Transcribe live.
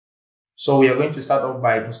So we are going to start off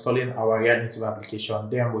by installing our React Native application.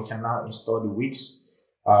 Then we can now install the Wix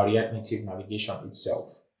React Native navigation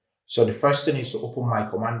itself. So the first thing is to open my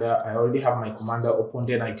Commander. I already have my Commander open.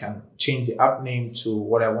 Then I can change the app name to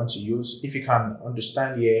what I want to use. If you can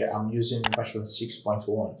understand here, I'm using version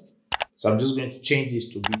 6.1. So I'm just going to change this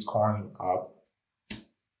to Bitcoin app.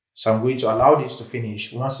 So I'm going to allow this to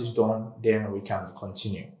finish. Once it's done, then we can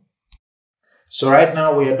continue. So right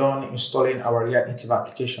now we are done installing our React Native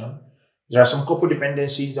application. There are some couple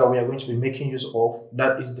dependencies that we are going to be making use of.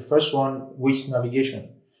 That is the first one, Wix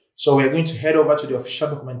navigation. So we are going to head over to the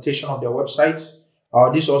official documentation of their website.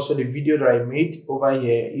 This is also the video that I made over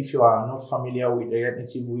here. If you are not familiar with React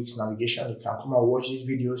Native Wix navigation, you can come and watch these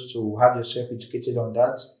videos to have yourself educated on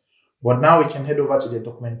that. But now we can head over to the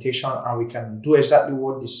documentation and we can do exactly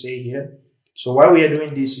what they say here. So why we are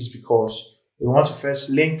doing this is because we want to first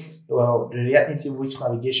link the React Native Wix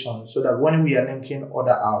navigation so that when we are linking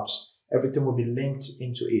other apps, everything will be linked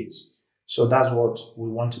into it. So that's what we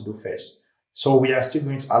want to do first. So we are still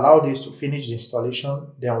going to allow this to finish the installation,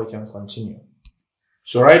 then we can continue.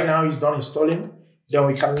 So right now it's done installing, then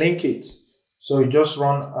we can link it. So you just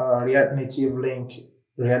run React Native link,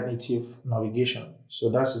 React Native navigation. So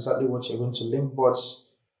that's exactly what you're going to link, but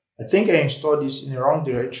I think I installed this in the wrong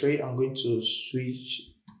directory. I'm going to switch,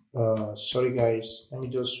 sorry guys, let me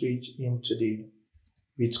just switch into the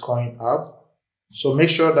Bitcoin app. So make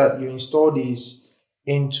sure that you install this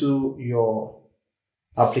into your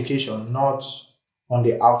application, not on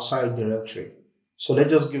the outside directory. So let's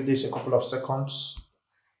just give this a couple of seconds.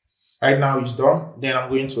 Right now it's done. Then I'm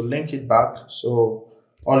going to link it back. So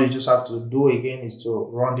all you just have to do again is to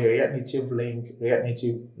run the React Native link, React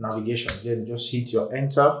Native navigation. Then just hit your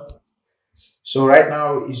enter. So right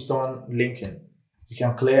now it's done linking. We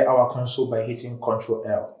can clear our console by hitting Ctrl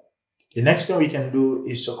L. The next thing we can do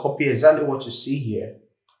is to copy exactly what you see here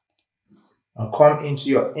and come into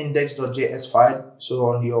your index.js file. So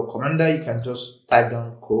on your Commander, you can just type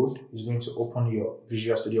down code. It's going to open your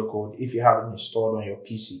Visual Studio Code if you have it installed on your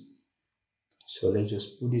PC. So let's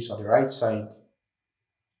just put this on the right side.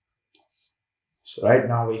 So right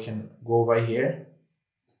now we can go over here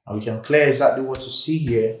and we can clear exactly what you see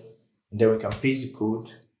here. And then we can paste the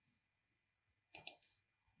code.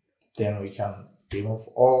 Then we can remove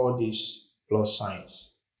all these plus signs.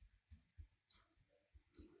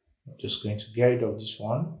 I'm just going to get rid of this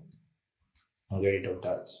one and get rid of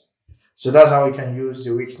that. So that's how we can use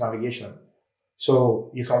the Wix navigation.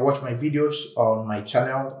 So you can watch my videos on my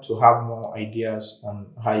channel to have more ideas on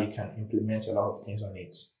how you can implement a lot of things on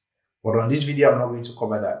it. But on this video, I'm not going to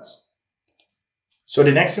cover that. So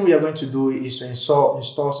the next thing we are going to do is to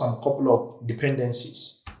install some couple of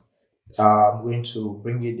dependencies. I'm going to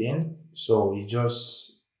bring it in. So you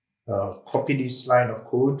just copy this line of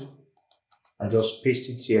code and just paste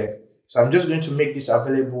it here. So I'm just going to make this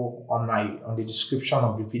available on the description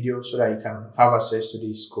of the video so that you can have access to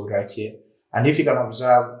this code right here. And if you can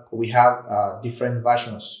observe, we have different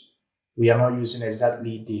versions. We are not using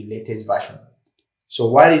exactly the latest version. So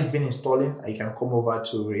while it's been installing, I can come over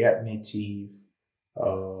to React Native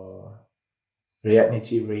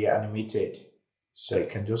Reanimated. So I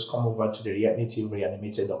can just come over to the React Native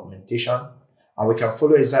Reanimated documentation and we can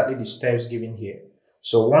follow exactly the steps given here.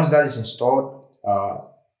 So once that is installed,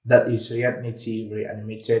 that is React Native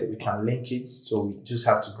Reanimated, we can link it. So we just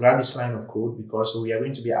have to grab this line of code because we are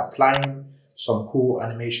going to be applying some cool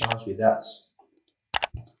animations with that.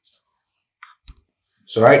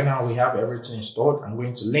 So right now we have everything installed. I'm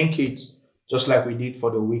going to link it just like we did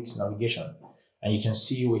for the Wix navigation. And you can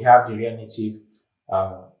see we have the React Native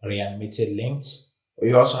Reanimated linked.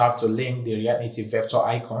 We also have to link the React Native vector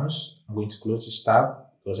icons. I'm going to close this tab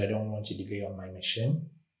because I don't want to delay on my machine.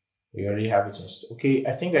 We already have it installed. Okay,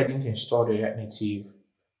 I think I didn't install the React Native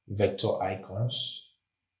vector icons.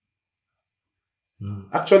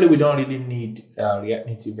 Actually, we don't really need React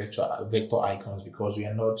Native vector icons because we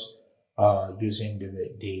are not using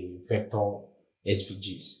the vector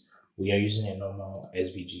SVGs. We are using a normal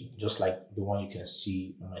SVG, just like the one you can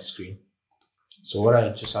see on my screen. So what I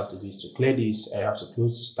just have to do is to clear this. I have to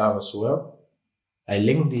close this tab as well. I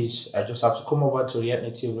link this. I just have to come over to React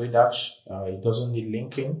Native redash. It doesn't need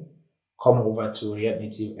linking. Come over to React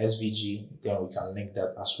Native SVG, then we can link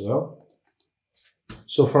that as well.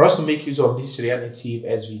 So for us to make use of this React Native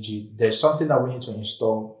SVG, there's something that we need to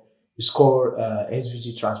install. It's called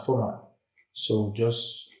SVG Transformer. So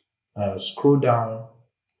just scroll down.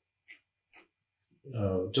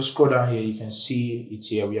 Just scroll down here. You can see it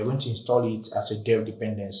here. We are going to install it as a dev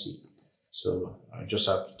dependency. So I just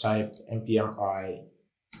have to type npm I.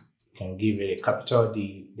 You can give it a capital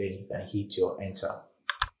D, then you can hit your enter.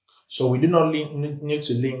 So we do not need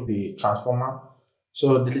to link the transformer.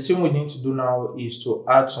 So the thing we need to do now is to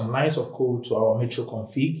add some lines of code to our metro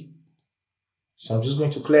config. So I'm just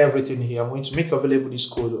going to clear everything here. I'm going to make available this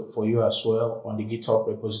code for you as well on the GitHub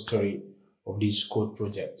repository of this code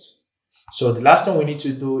project. So the last thing we need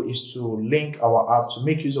to do is to link our app to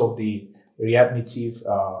make use of the React Native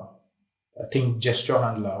gesture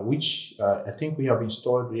handler, which I think we have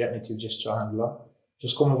installed React Native gesture handler.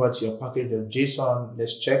 Just come over to your package.json.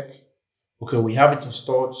 Let's check. Okay, we have it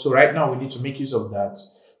installed. So right now we need to make use of that.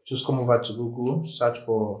 Just come over to Google, search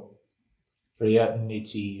for React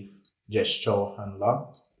Native gesture handler.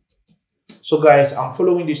 So guys, I'm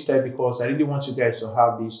following this step because I really want you guys to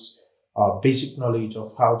have this basic knowledge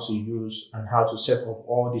of how to use and how to set up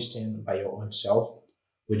all these things by your own self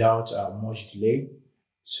without much delay.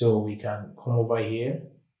 So we can come over here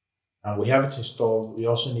and we have it installed. We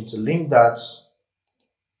also need to link that.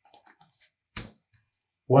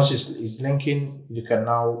 Once it's linking, you can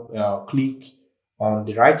now click on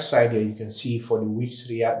the right side here. You can see for the Wix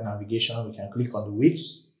React navigation, we can click on the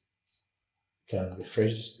Wix. You can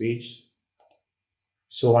refresh this page.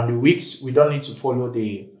 So on the Wix, we don't need to follow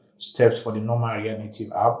the steps for the normal React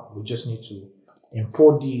Native app. We just need to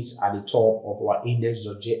import these at the top of our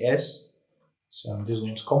index.js. So I'm just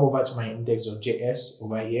going to come over to my index.js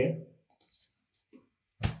over here.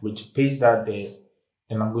 I'm going to paste that there.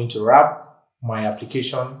 Then I'm going to wrap my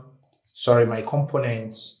my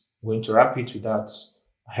components. I'm going to wrap it with that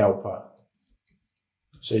helper.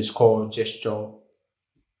 So it's called gesture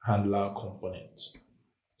handler component,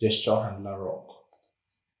 gesture handler rock.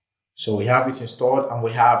 So we have it installed and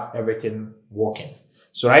we have everything working.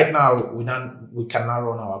 So right now we can now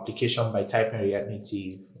run our application by typing React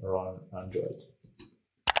Native run Android.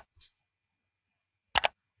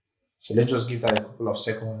 So let's just give that a couple of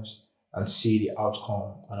seconds and see the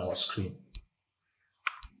outcome on our screen.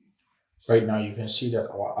 Right now you can see that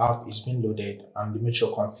our app is being loaded and the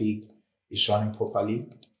metro config is running properly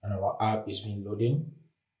and our app is being loading.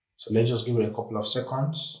 So let's just give it a couple of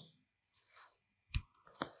seconds.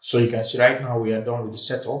 So you can see right now we are done with the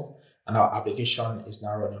setup and our application is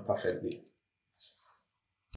now running perfectly.